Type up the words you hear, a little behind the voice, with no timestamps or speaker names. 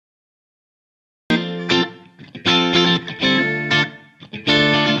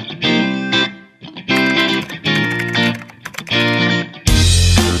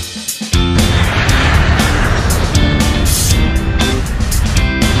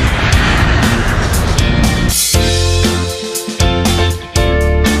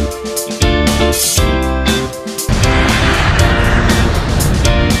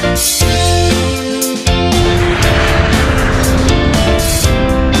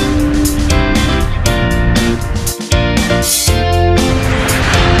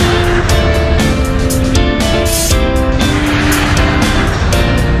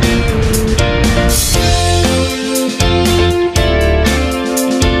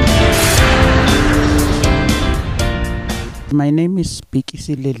My name is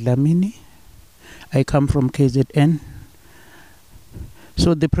Pikisile Lamini. I come from KZN.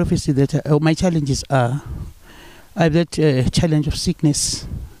 So the prophecy that my challenges are, I have that challenge of sickness.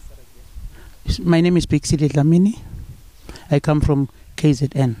 My name is Pikisile Lamini. I come from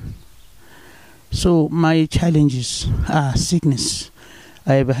KZN. So my challenges are sickness.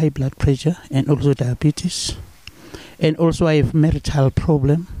 I have a high blood pressure and also diabetes. And also I have marital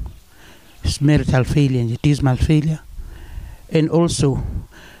problem. It's marital failure, dismal failure. And also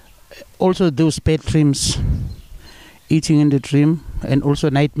those bad dreams, eating in the dream, and also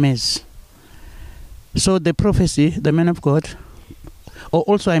nightmares. So the prophecy, the man of God, or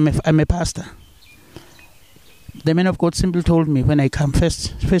also I'm a pastor. The man of God simply told me when I come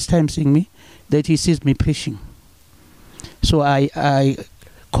first time seeing me, that he sees me preaching. So I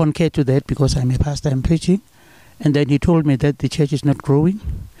concur to that because I'm a pastor, I'm preaching. And then he told me that the church is not growing.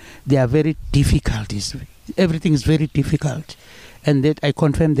 There are very difficulties. Everything is very difficult. And that I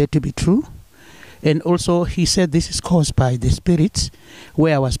confirm that to be true. And also he said this is caused by the spirits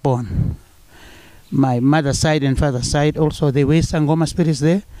where I was born. My mother's side and father's side also, there were Sangoma spirits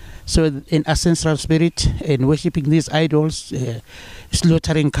there. So an ancestral spirit and worshipping these idols,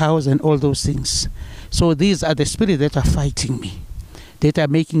 slaughtering cows and all those things. So these are the spirits that are fighting me, that are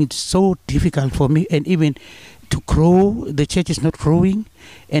making it so difficult for me, and even to grow, the church is not growing,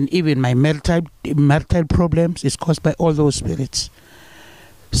 and even my marital problems is caused by all those spirits.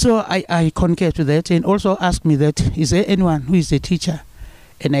 So I concur to that, and also ask me that, is there anyone who is a teacher?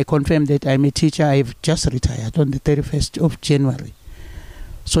 And I confirm that I'm a teacher. I've just retired on the 31st of January.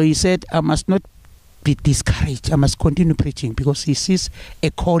 So he said, I must not be discouraged. I must continue preaching because he sees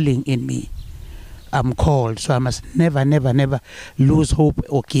a calling in me. I'm called, so I must never, never, never lose hope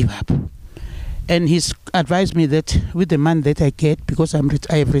or give up. And he's advised me that with the money that I get, because I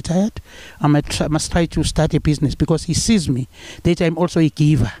have retired, I must try to start a business because he sees me that I'm also a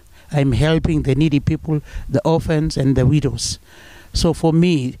giver. I'm helping the needy people, the orphans and the widows. So for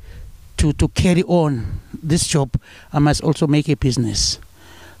me to carry on this job, I must also make a business.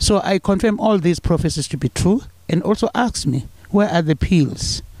 So I confirm all these prophecies to be true, and also ask me, where are the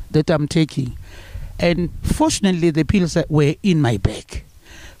pills that I'm taking? And fortunately, the pills that were in my bag.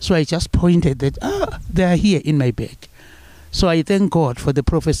 So I just pointed that, they are here in my bag. So I thank God for the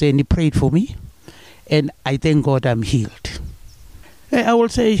prophecy, and he prayed for me. And I thank God I'm healed. I will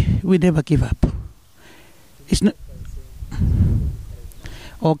say we never give up. It's not...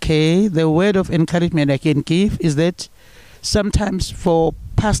 Okay, the word of encouragement I can give is that sometimes for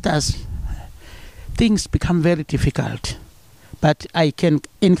pastors, things become very difficult. But I can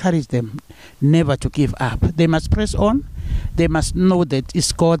encourage them never to give up. They must press on. They must know that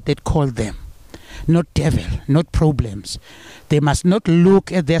it's God that called them, not devil, not problems. They must not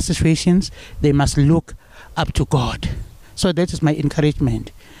look at their situations. They must look up to God. So that is my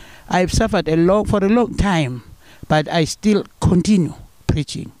encouragement. I've suffered for a long time, but I still continue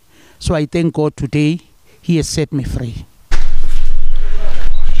preaching. So I thank God today he has set me free.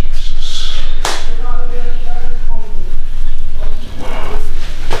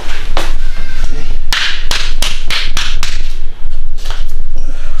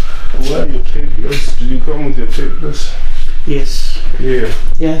 Where are your tablets? Did you come with your tablets? Yes. Yeah.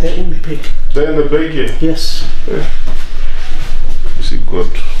 Yeah, they're in the bag. They're in the bag here? Yes. Yeah. You see,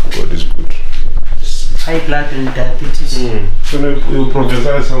 God is good. High blood and diabetes. So you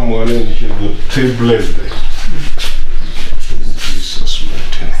prophesy someone and you should go tablets there.